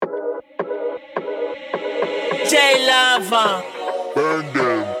DJ Lava.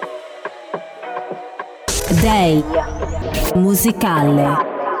 Day musicale.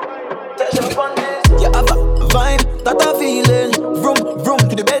 You have a vibe, that a feeling. Vroom, vroom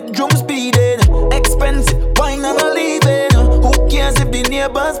to the bedroom speeding. Expensive, wine and a leaving. Who cares if the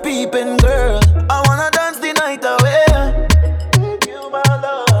neighbors peeping, girl? I wanna dance the night away.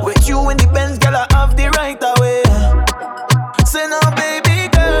 With you in the Benz, girl, I have the right away. Say now, baby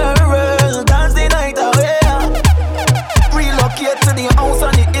girl, dance the night away. Relocate to the house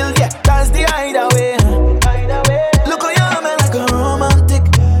on the hill, yeah, that's the hideaway. Look how you have me like a romantic.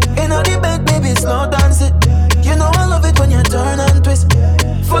 Inna the bed, baby, slow dance it. You know I love it when you turn and twist.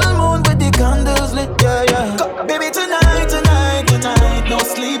 Full moon with the candles lit, yeah, yeah. Baby, tonight, tonight, tonight, no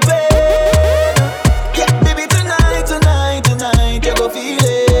sleeping. Yeah, baby, tonight, tonight, tonight, you go feel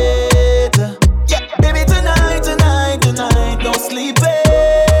it. Yeah, baby, tonight, tonight, tonight, no sleeping.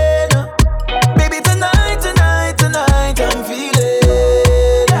 Baby, tonight, tonight, tonight, I'm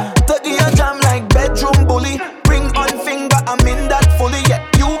feeling. Take your jam like bedroom bully. Ring on finger, I'm in that fully. Yeah,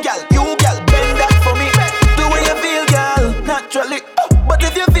 you gal, bend that for me. Do what you feel, gal, naturally. But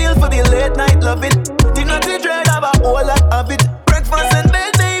if you feel for the late night loving, do not dread have a whole lot of it. Breakfast and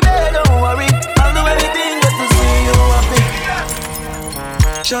bed, baby, don't worry. I'll do anything just to see you happy.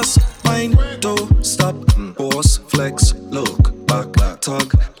 Just mind, don't stop, pause, flex, look back,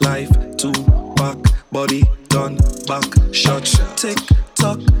 tug, life to back, body done, back, shot, tick,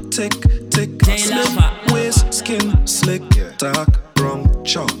 tock, tick, tick, slim waist, skin slick, dark, brown,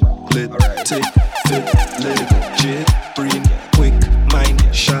 chocolate, tick, fit, legit, brain, quick, mind,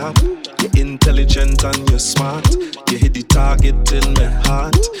 sharp, you're intelligent and you're smart, you hit the target in my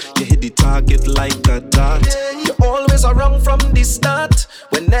heart, you hit the target like a dart, you're always around from the start,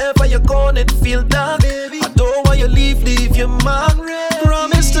 whenever you're gone it feel dark, I don't want you leave your mark,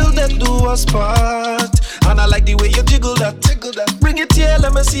 promise till then do us part, and I like the way you jiggle that, bring it here,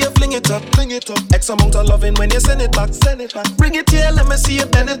 let me see you fling it up, X amount of loving when you send it back, bring it here, let me see you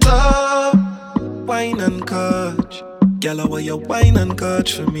bend it up, wine and catch, girl, I want you wine and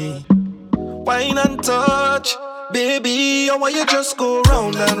catch for me, wine and touch, baby, I want you just go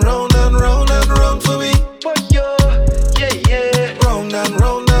round and round and round and round for me, but yo, yeah, round and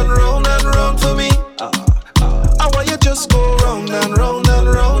round and round and round for me, I want you just go round and round and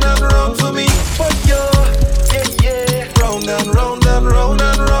round and round for me, but yo, yeah, round and round and round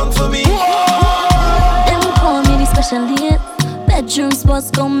and round for me. Them call me the specialist, bedroom sports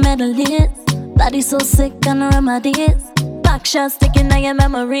go medalist, body so sick and remedies. Back shots sticking on your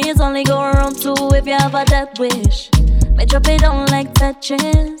memories. Only go around two if you have a death wish. May drop it down like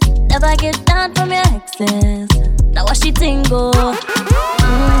Tetris. Never get down from your exes. Now watch the thing go.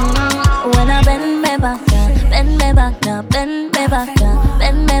 When I bend me back down, bend me back down, bend me back down,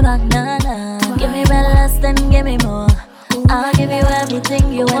 bend me back down. Give me less, then give me more. I'll give you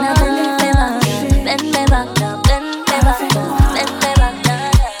everything you want. When I bend me back down, bend me back down, bend me back down, bend me back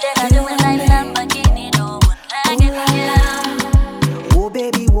down. Then I do it like Lamborghini, no one like it.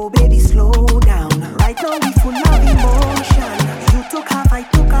 Oh baby, slow down. Right now we full of emotion. You took half, I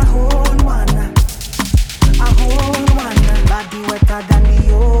took a whole one. Body wetter than the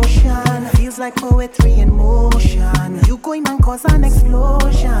ocean. Feels like poetry in motion. You going and cause an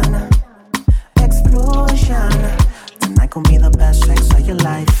explosion. Tonight gon' be the best sex of your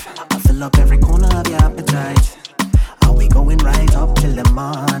life. I fill up every corner of your appetite. Are we going right up till the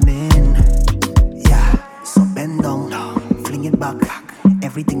morning? Yeah, so bend down, fling it back.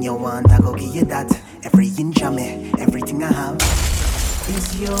 Everything you want, I go give you that. Every inch of me, everything I have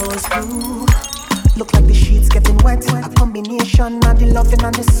is yours too. Look like the sheets getting wet. A combination of the loving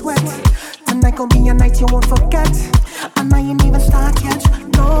and the sweat. Tonight gon' be a night you won't forget. And I ain't even start yet,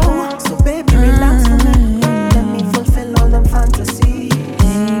 no. So baby, relax for me. Let me fulfill all them fantasies.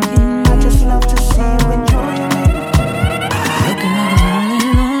 I just love to see you enjoying it. Looking like a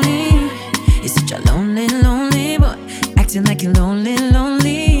lonely. You're such a lonely boy. Acting like you're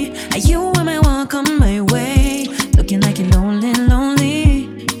lonely. Are you when I walk on my way? Looking like you're lonely.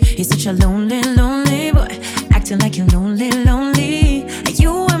 You're such a lonely boy. Acting like you're lonely. Are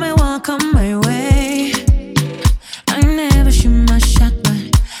you when I walk on my way? I never shoot my shot,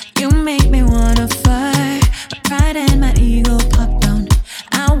 but you make me wanna fight. My pride and my ego pop down.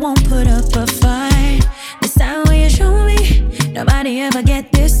 I won't put up a fight. This time when you show me, nobody ever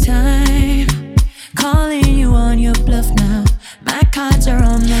get this time. Calling you on your bluff now. My cards are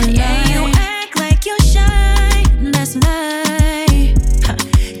on the line. Yeah, you act like you're shy. That's a lie.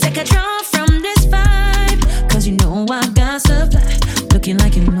 Take a draw from this vibe, cause you know I got supply. Looking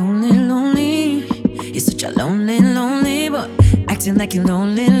like you're lonely. You're such a lonely boy. Acting like you're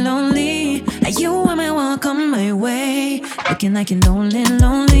lonely. lonely. Are you when I walk on my way? Looking like you're lonely,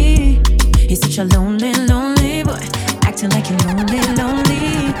 lonely. He's such a lonely, lonely boy. Acting like you're lonely,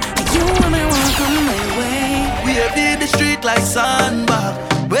 lonely. Are you when I walk on my way? We have in the street like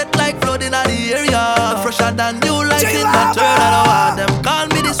sandbag, wet like flood in the area. Fresher than new life in the turn. I don't want them call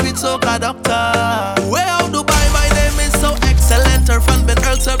me the sweet soca doctor. Way out Dubai, my name is so excellent. Her fan been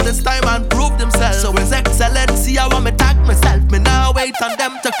earned served this time and proved themselves. So it's excellent. See how I me tag myself. Me now wait on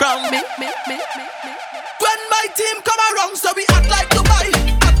them to crown me. When my team come around, so we act like Dubai.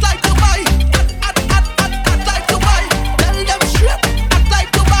 Act like Dubai. Act like Dubai. Tell them straight. Act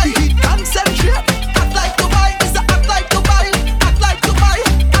like Dubai. Concentrate. Act like Dubai. It's a act like Dubai. Act like Dubai.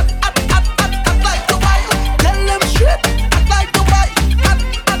 Act like Dubai. Tell them straight. Act like Dubai. Act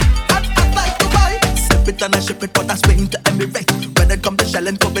like Dubai. Sip it and I ship it, but I swing to Emirates. When it come to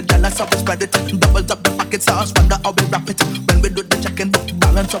shelling, COVID dollars, so we spread it. Double up the pocket sauce, wonder how we wrap it. When we do the check-in,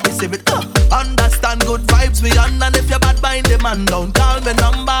 balance, so we save it. Understand good vibes we on, and if you're bad mind the man down, call me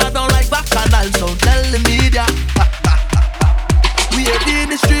number, don't like bacchanal, so tell the media. We are in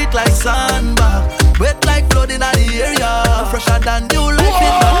the street like sandbag, wet like flood in the area. Fresher than new life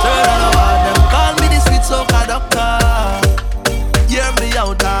in the turn. Them call me the sweet soca doctor. Hear me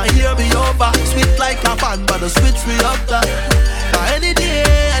out, hear me over. Sweet like a pan, but the switch we up there. Any day,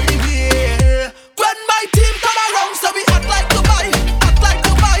 anywhere. When my team come around, so we act like Dubai. Act like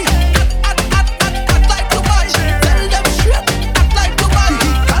Dubai. Act like Dubai. Tell them straight. Act like Dubai.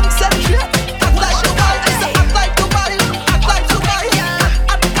 Concentrate. Act like Dubai. Act like Dubai. Act like Dubai.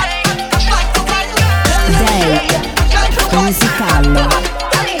 Act like Dubai. Day musicale.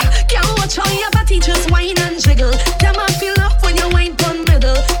 Can't watch how your body just whine and jiggle. Them I feel love when you whine pon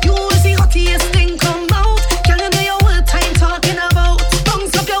middle. You see hottest thing come out. Can you know your whole time talking about?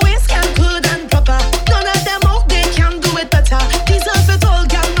 Bounce up your waist, can good and proper. None of them out they can do it better. Deserve it all,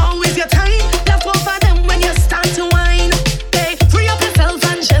 girl. Now is your time. Left over them when you start to whine. Hey, free up yourself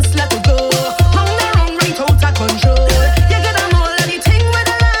and just let it go. Round and round, right out of control. You get them all anything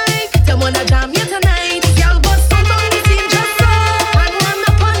with a like. Them wanna jam you tonight. Girl, bust on the team just so. Run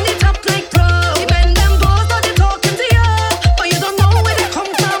up on the top like pro. They bend them bows, now they talking to you, but you don't know where they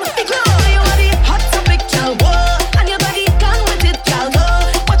come from. Because you are the hot topic, girl. Whoa, and your body gone with it, girl. Go.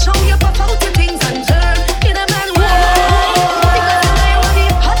 Watch how you pop out your things and turn. In a man way. Because you are the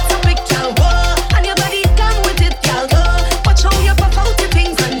hot topic, girl. Whoa, and your body gone with it, girl. Go. Watch how you pop out your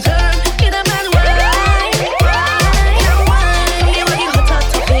things and turn. In a man way. You are the hot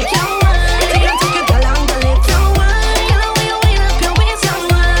topic, girl. Take it, girl, and go let you wine. You know you wind up your waist, you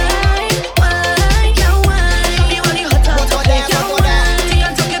wine. You are the hot topic, girl.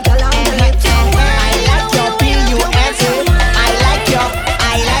 Take it, girl, and go let you wine.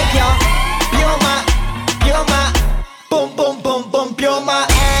 You're my boom boom boom boom Puma.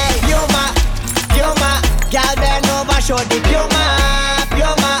 You're my girl bend over show the Puma.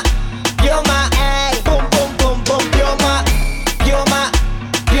 Boom boom boom boom Puma.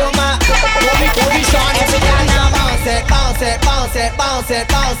 Position every girl now bounce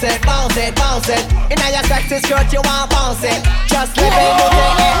it. Inna your sexy skirt you want bounce it. Just let me move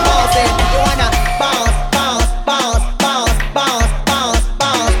it and bounce it. You wanna bounce.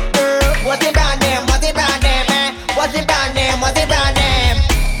 What's the brand name? What's the brand name?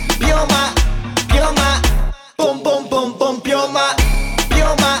 Puma. Boom boom boom boom Puma.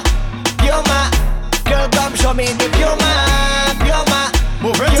 Girl come show me the Puma.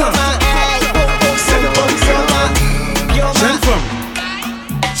 Move it up.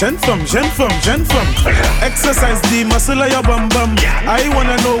 Jeune femme. Exercise the muscle of your bum bum. I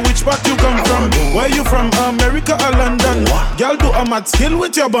wanna know which part you come from. Where you from, America or London? Girl, do a mad skill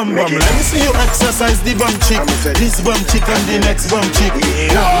with your bum bum. Let me see you exercise the bum chick. This bum chick and the next bum chick.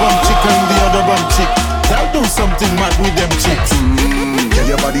 That bum chick and the other bum chick. Girl, do something mad with them chicks. Girl,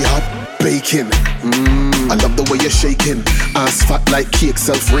 your body hot, baking. I love the way you're shaking. Ass fat like cake,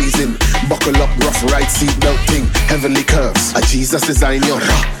 self-raising. Buckle up, rough ride, seat belting. Heavenly curves, a Jesus design you.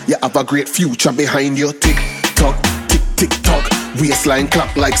 You have a great future behind you. Tick tock, tick tock. Waistline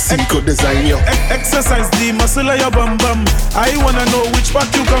clap like Cinco design you. Exercise the muscle of your bum bum. I wanna know which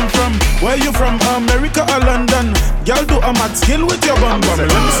part you come from. Where you from, America or London? Girl, do a mad skill with your bum bum. Let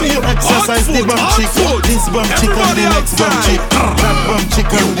me see you exercise the bum chick. This bum chick and the next bum chick. That bum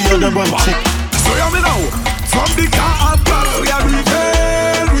chick and the other bum chick. So you me now, from the car and class, we are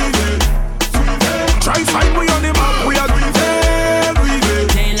driven. Try find me on the map, we are driven.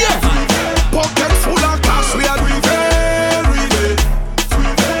 Yeah, pocket full of cash, we are driven.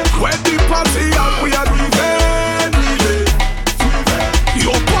 When the party up, we are driven.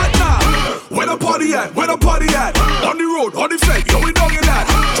 Yo partner, where the party at? On the road, on the fake, yo we dogging that.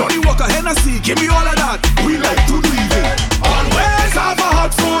 Johnny Walker, Hennessy. Give me all of that. We like to leave it. Always have a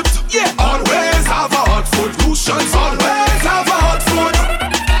hot foot. Yeah. Always have a hot foot. Cushions always have a hot foot.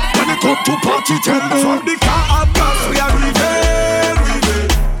 When it come to party tempo, from the car and gas, we are leaving.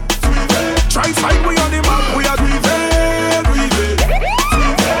 Try find we on the map, we are leaving.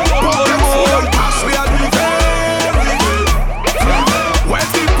 Pocket full of cash, we are leaving.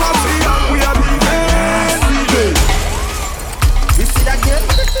 Where's the party and we are leaving. You see that girl?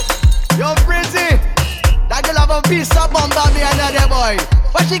 Yo, Brizzy. That girl have a piece of bomba me another boy.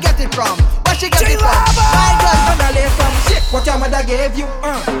 Where she get it from? Where she get it from? My girl gonna lay from shit. What your mother gave you?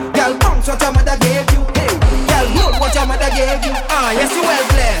 Girl bounce what your mother gave you. Hey, girl roll what your mother gave you. Yes you well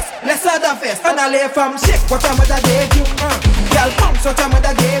blessed. Let's have the fest. Gonna lay from shit. What your mother gave you? Girl bounce what your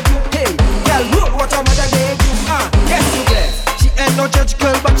mother gave you. Hey, girl roll what your mother gave you. Yes you blessed. She ain't no judge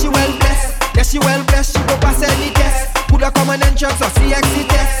girl, but she well blessed. Yes she well blessed. She go pass any test. Put a common entrance or CXC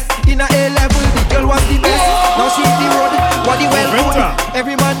test. In a A-level, the girl was the best. Now she the road, what the well good.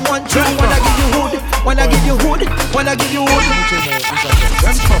 Every man want you, wanna give you hood. Wanna give you hood, wanna give you hood.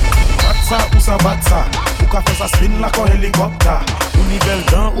 Batsa, usa batsa. Uka fesa spin like a helicopter. Uni bel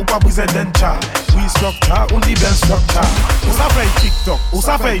dan, ou pa brise dencha. We structure, uni bel structure. Usa fey TikTok,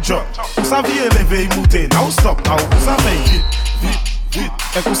 usa fey drop. Usa vie eleve moute, now stop now. Usa fey hit.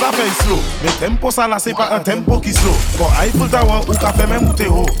 Et qu'on ça fait slow. Mais tempo ça là c'est pas un tempo qui slow. Bon Eiffel Tower ou café même ou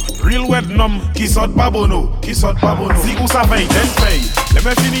haut. Real wet nom qui saute pas bono. Qui saute pas bono. Si ou ça fait, den paye. Les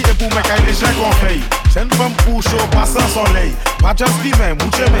mains fini et pour me cailler les chèques on paye. Chaîne femme pour chaud passe en soleil. Pas just di même,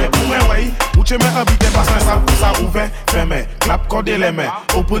 mouche mais pour me way. Mouche mais habité passe ça pour ça ouvert. Fermé, clap cordé les mains.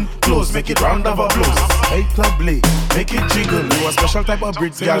 Open, close, make it round of applause. Hey club play, make it jiggle. You a special type of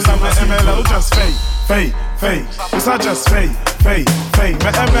Brits girl. Some MLO just fade, fade, fade. What's that just fade, fade. Fade,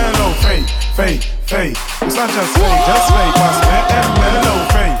 me MLO, fade, fade, fade. What's that just fade, pass me MLO,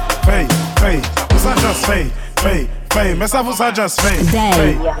 fade, fade. What's that just fade, fade. Me sa what's that just fade,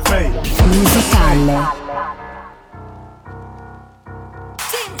 fade. Musicale.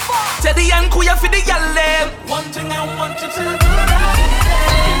 Teddy and Kuya for the yale. One thing I want you to do.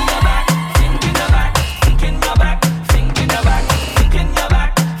 Think in your back, think in your back, think in your back, think in your back,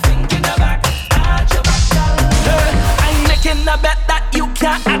 think in your back, at your back. I'm making a bet that you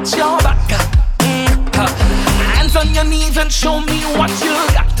can't at your back. Hands on your knees and show me what you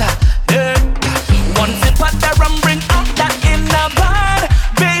got. One sip of the rum, bring out that inner bar,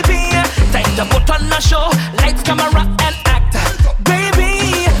 baby. Time to put on a show, lights, camera, and act,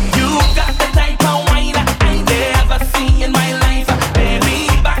 baby. You got the type of wine I never seen in my life, baby.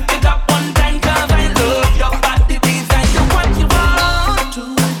 Back it up one time, 'cause I love your body design. You what you want,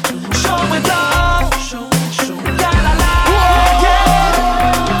 show it off. La la la,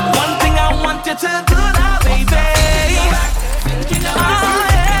 yeah. One thing I want you to do now, baby.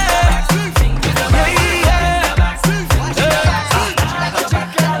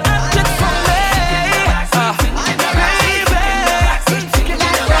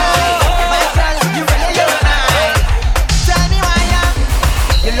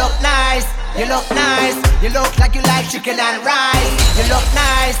 You look like you like chicken and rice. You look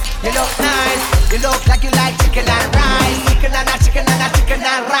nice, you look nice. You look like you like chicken and rice. Chicken and a chicken and a chicken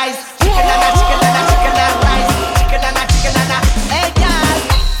and rice. Chicken and a chicken and a chicken and rice. Chicken and a chicken and a. Hey girl,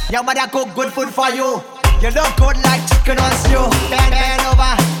 your mother cook good food for you. You look good like chicken on stew. Bend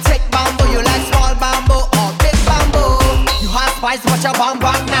over, take bamboo. You like small bamboo or big bamboo. You hot spice, but your bum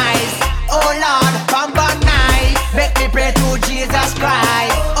nice. Oh Lord, bum nice. Make me pray to Jesus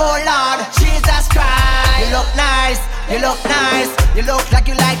Christ. Oh Lord, Jesus Christ. You look nice, you look nice. You look like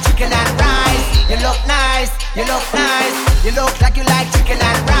you like chicken and rice. You look nice, you look nice. You look like you like chicken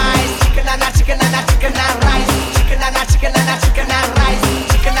and rice. Chicken and a chicken and a chicken and rice. Chicken and a chicken and a chicken and rice.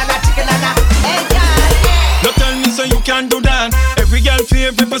 Chicken and a chicken and a. Hey girl, yeah. Don't tell me so you can't do that. Every girl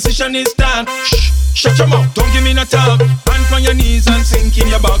favorite position is that. Shh, shut your mouth, don't give me no talk. Hand on your knees and sink in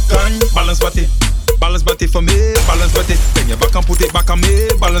your back and balance body. Balance body for me, balance body. Bend your back and put it back on me,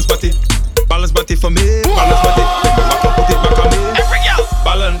 balance body. Balance body for me, balance body. Bend your back and put it back on me. Every girl.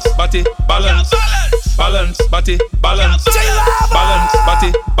 Balance body, balance. Balance body, balance. Balance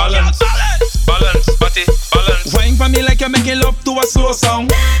body, balance. Balance body, balance. Wine for me like you're making love to a slow song.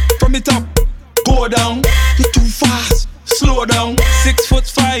 From the top, go down. You're too fast, slow down.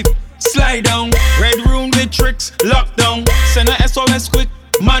 6'5", slide down. Red room with tricks, lockdown. Send a SOS quick.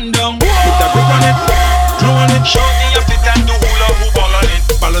 Man down, put a grip on it, glue on it. Show me your fit and do hula hoop all on it.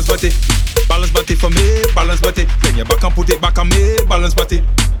 Balance body for me, balance body. Bend your back and put it back on me, balance body.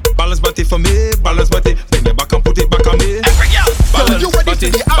 Balance body for me, balance body. Bend your back and put it back on me. Balance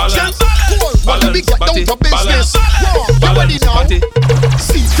body, balance. Balance body, balance. You ready now?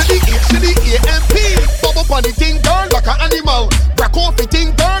 C to the A to the A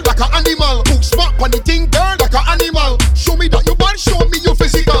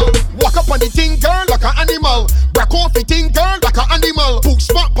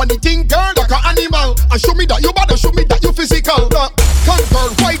smart on the thing, girl, like an animal. And show me that you bad and show me that you physical. Come girl,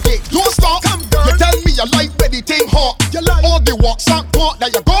 why it? Don't stop. Come girl, you tell me you like when the thing hot. You like all the walks and talk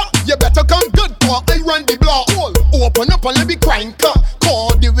that you got. You better come good for I run the block. Open up and let me crank up.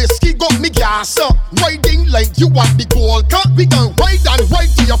 Call the whiskey, got me gas up. Riding like you want the gold cup. We can ride and ride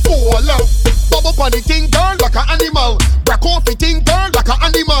till you fall up. Bob up on the thing, girl, like an animal. Break off the thing, girl, like an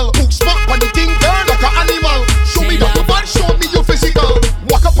animal. Hook smart on the thing, girl, like an animal. Show me that you bad, show me you physical.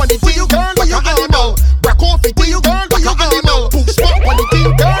 Walk up on the thing, girl, like an animal. Break off the thing, girl, like an animal. Hook smart on the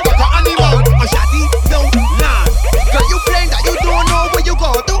thing, girl, like an animal. And Shadi, no, nah. Girl, you playing that you don't know where you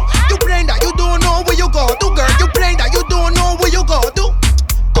go to. You playing that you don't know where you go to. Girl, you playing that you don't know where you go to.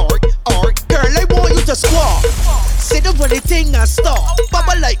 Alright, girl, I want you to squawk. Sit up on the thing and stop.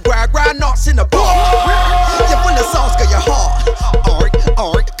 Bubble like gra nuts in the bar. You full of sauce, girl, you're hot.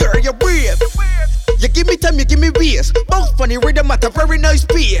 Alright, girl, you're brave. You give me time, you give me waist. Both funny rhythm at a very nice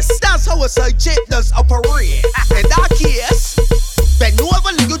pace. That's how a side chick does operate. In that case, bend over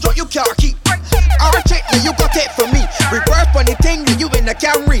and you drop your car key. Alright, check, now you got it from me. Reverse funny thing, you in the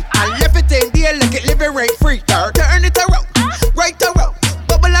Camry. I left it in there like it living rent free. Turn it around, right around.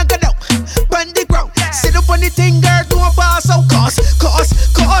 Bubble and go down, bend the ground. Sit up on the thing, girl, do a pass out. Cause.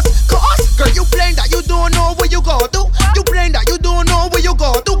 Girl, you playing that you don't know where you go to. You playing that you don't know where you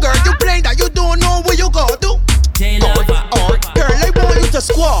go to. Girl, you playing that you don't know where you go to. Girl, I want you to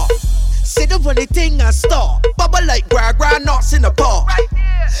squawk. Sit up on the thing and stop. Bubble like gra nuts in the bar.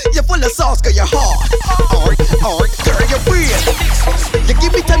 You're full of sauce, girl, you're hot. Alright, girl, you're weird. You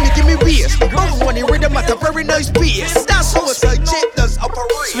give me time, you give me waist. Both money rhythm at a very nice pace. That's how a side chick does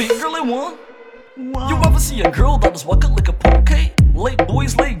operate. Sweet girl, I want. You ever see a girl that is walking like a poke? Late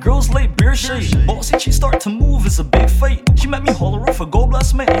boys, late girls, late beer shade. Bossy, she start to move, it's a big fight. She met me holler off a God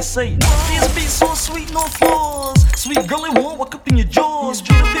bless me, I say. These beats so sweet, no flaws. Sweet girl, I want, walk up in your jaws.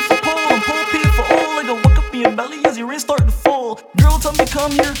 Treat a pit for pole and pole pit for all. I go walk up in your belly as your rain start to fall. Girl, tell me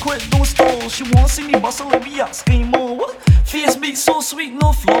come here, quit, don't stall. She wanna see me bustle like we asking more. What? Face beat so sweet,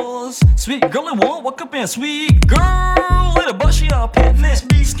 no flaws. Sweet girl, I want, walk up in. Sweet girl, let a butt, she a picnic.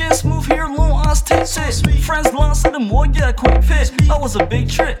 Skin smooth, hair long, ass tits. Friends lost in the more, yeah, quick fit. That was a big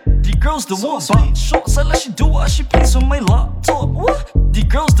trick. The girls that want bot shorts, I let she do what she please on my laptop. What? The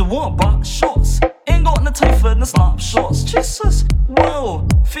girls that want bot shorts ain't got no time for the snap shots. Jesus, whoa.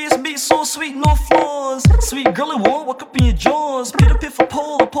 Face beat so sweet, no flaws. Sweet girl, I want, walk up in your jaws. Peter pit for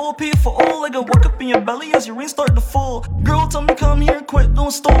pole, a pole pit for all. I go walk up in your belly as your rain start to fall. Girl, tell me come here, quit,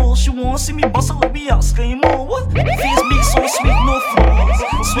 don't stall. She wanna see me bustle like we asking more. What? Face beat so sweet, no flaws.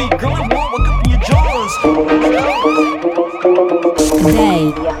 Sweet girl, I want, walk up in your jaws.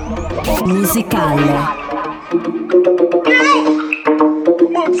 Day musicale.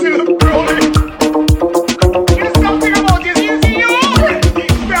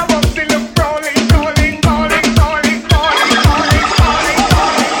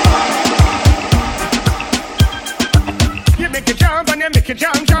 You make it jump and you make it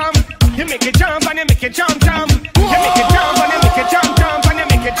jump jump. You make it jump and you make it jump jump. You make it jump and you make it jump jump and you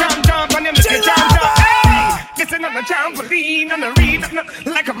make it jump jump and you make it jump jump. Listen on the trampoline, on the read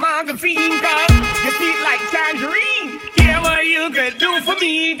like a magazine, girl. You feel like tangerine. Yeah, what you could do for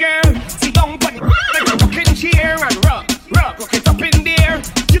me, girl. Sit down on the like a rocking chair and rock it up in there.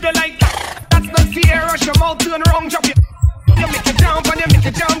 You don't like that's not fair. Rush your mouth to and wrong, drop it. You make it jump and you make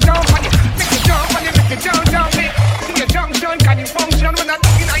it jump jump and you make it jump and you make it jump jump. See your junction, can you function when I'm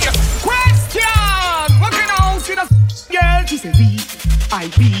looking at you? Question! What kind of house you the girl? She's a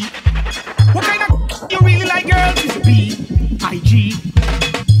V.I.P. What kind of you really like, girl? She's a B.I.G.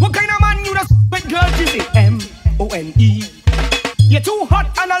 What kind of man you the with, girl? She's a M.O.N.E. You're too hot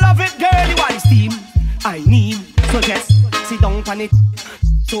and I love it, girl. You are the steam I need. So just sit down on it.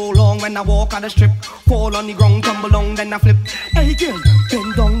 So long when I walk on the strip, fall on the ground, tumble on, then I flip. Hey girl,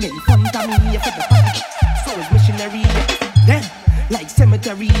 bend down in front of me for the back. So it's missionary. Then, like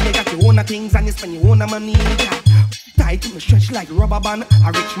cemetery, you got your own things and you spend your own money. Tied to me stretch like rubber band.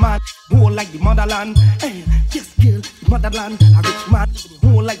 A rich man, whole like the motherland. Hey, yes girl, the motherland. A rich man,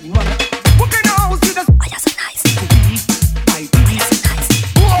 whole like the mother. What kind of house is this? Oh, yeah, so nice. I do.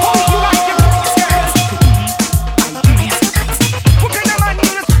 Oh, you like your girl? What kind of man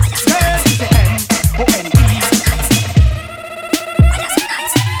you this? Girl, it's a M.O.N.E.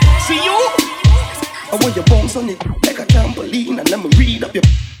 See you? I want your bones on it like a trampoline, and let me read up your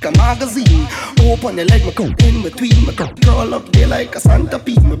a magazine. Open your leg, me come in between. Me curl up there like a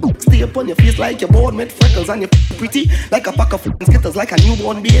centipede. Me stay up on your face like you're born with freckles, and you're pretty like a pack of skittles, like a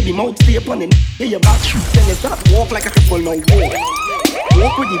newborn baby. Mouth stay up on it, hear your back. Then you start walk like a cripple now.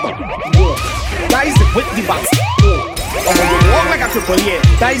 Walk with the back, walk. Guys with the back, walk. Walk like a cripple, yeah.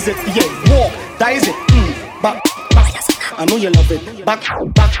 That is it, yeah. Walk, that is it. Back, back. I know you love it. Back,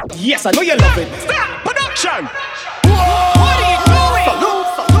 back. Yes, I know you love it. Stop production. What are you doing? Salute,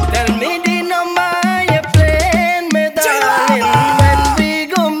 salute. Tell me the number you're playing, me darling. When we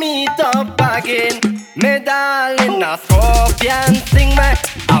go meet up again, me darling. A scorpion sing me,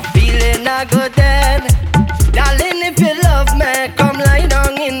 a feeling a good then. Darling, if you love me, come lie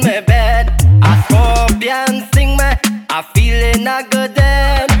down in my bed. A scorpion sing me, a feeling a good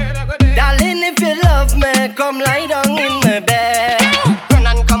then. Darling, if you love me, come lie down in my bed. Run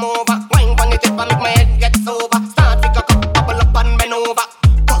and come over, wine on the tip and make my head get sober. Start pick a cup, bubble up and bend over.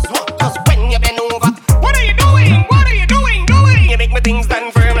 Cause what? Cause when you bend over, what are you doing? What are you doing? You make my things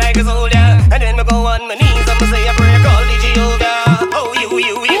stand firm like a soldier. And then I go on my knees and I say a prayer, call the Jehovah. Oh, you.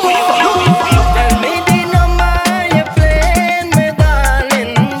 Tell me the number you're playing, me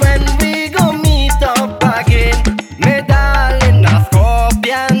darling. When we go meet up again, me darling. A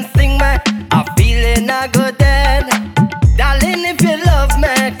scorpion sing me, a feeling a good then. Darling, if you love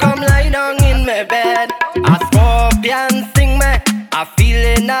me, come lie down in my bed. A scorpion sing me, a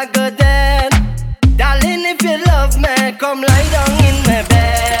feeling a good then. Darling, if you love me, come lie down in my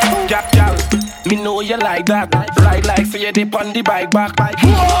bed. Gal, me know you like that. Ride like say you dip on the bike back. Look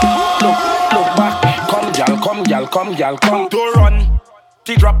back. Come, gal. Don't run.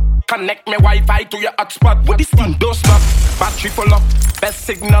 T-drop. Connect me Wi-Fi to your hotspot. With the steam, don't stop. Battery full up. Best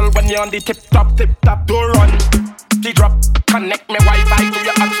signal when you're on the tip top. Don't run. T-drop. Connect me Wi-Fi to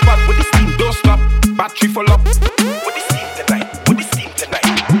your hotspot. With the steam, don't stop. Battery full up. With the steam tonight.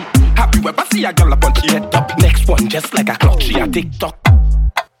 Have you ever see a girl up on your head up? Next one just like a clock, she a TikTok.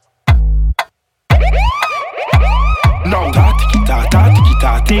 No,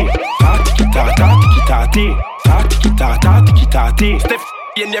 stiff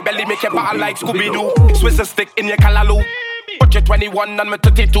in your belly, make your ball like Scooby-Doo. Swiss a stick in your callaloo. Put your 21 and my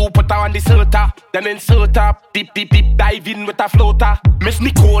 32, put her on the Serta. Then insert her, deep, dive in with a floater. Miss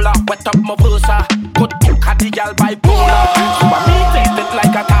Nicola, wet up my versa. Good cook at the girl bipolar. So I me taste it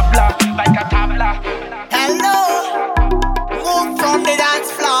like a tabla. Hello, move from the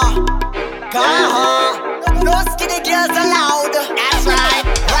dance floor. No skinny girls allowed. That's right,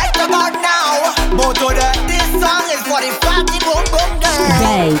 right about now. This song is for the party boom boom girl.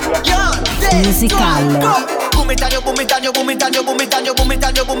 Musicale. Boom it on your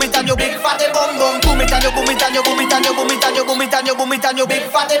big fatty boom boom. Boom it on your big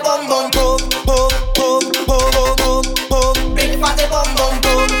fatty boom boom. Boom. Big fatty boom boom.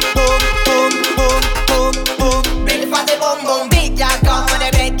 Boom. Big fatty boom boom. Big girl come when the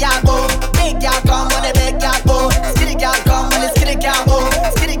big girl boom. Big girl come when the big girl boom. Skinny girl come when the skinny girl boom.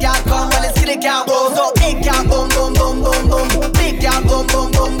 Skinny girl come when the skinny girl boom. So big girl boom boom boom boom boom. Big girl boom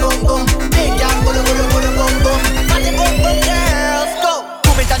boom boom boom boom. Big girl boom boom boom boom. Fatty boom boom girls go.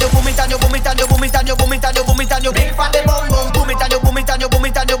 Boom it on your big fatty boom boom. Boom it on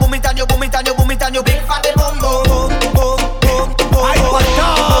your big fatty boom boom. I want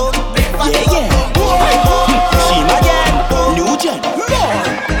dog. Yeah. See my gang, new gen.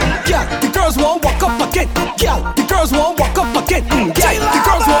 Yeah, the girls won't walk up again. Yeah, the girls won't walk up again. Yeah, the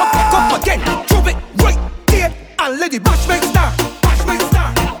girls won't walk up again. Drop it right there and let it bash make star. Action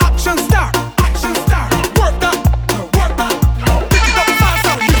star. Work that. Pick it up fast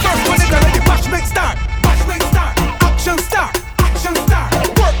out. The girls when they let it bash make star. Action star.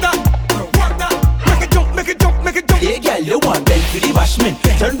 Work that. Make it jump. Yeah, girl, you want bend for the bashment.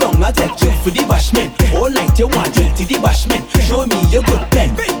 Turn round and take drink for the bashment. All night you want drink to the bashment. Show me your good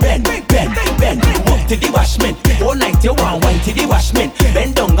bend. Walk to the bashment. All night you want wine to the bashment.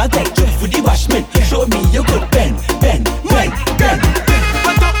 Bend down and take drink for the bashment. Show me your good bend.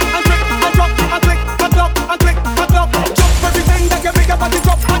 Jump everything that you big up at the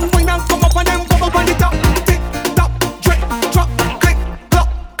top. And wine and come up and then bubble on the top. Tick, tock, drip, drop, click, clock,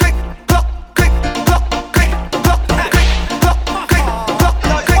 click, clock, click, clock, click, clock, click, clock, click, clock,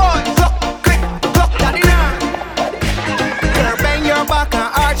 click, clock, Girl, bend your back and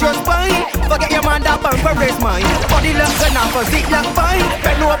arch your spine. Forget your man that bumper raise mine. Body look good now, cause it look fine.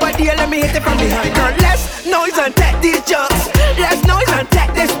 Bend over there, let me hit it from behind. Girl, less noise and take these jugs. Less noise and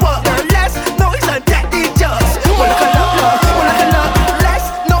take this spot. Girl, less noise and take these jugs. Wanna look. Less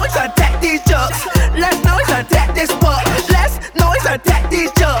noise and take these jugs. Less noise and take this spot. Less noise and take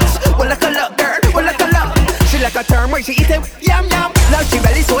these jugs. Wanna look, girl. She like a term where she eat it, yum. Now she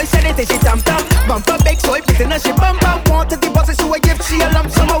belly so I said it and she tam. Bumper big so I beating her, she bum. Want to deposit so I give she a lump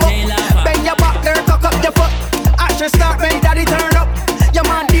sum of up. Bend your back, girl, cock up your foot. Action start, make daddy turn up. Your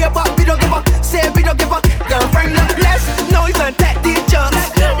man dear, but we don't give up. Say we don't give up. Girlfriend, look less noise and take these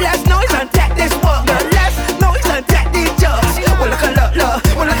jugs.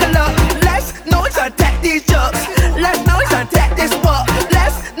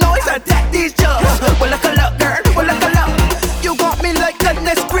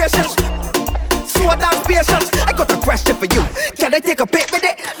 with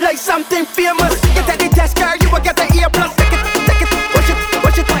it like something famous. You take the test, girl, you will get the ear plus. Take it, push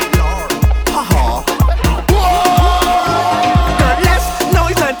it, ha ha. Girl, less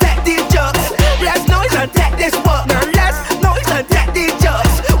noise and take these jugs. Less noise and take this work. Girl, less noise and take these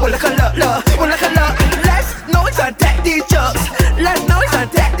jugs. Well, look a look, less noise and take these jugs. Less noise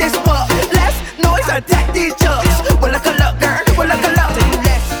and take this work. Less noise and take these jugs. Well, look a look, girl. Well, look a look.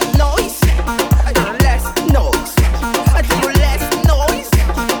 Less noise. Less noise. I do less noise.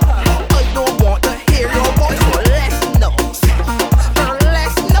 I don't want to hear your voice. So less noise.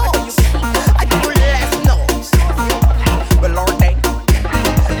 Less noise. I do less noise. Well, Lord, they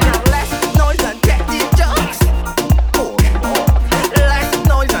less noise and take these jugs. Oh, less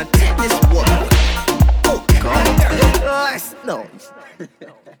noise and take this work. Oh, God. Less noise.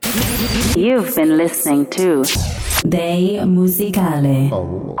 You've been listening to Day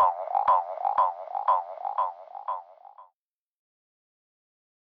Musicale.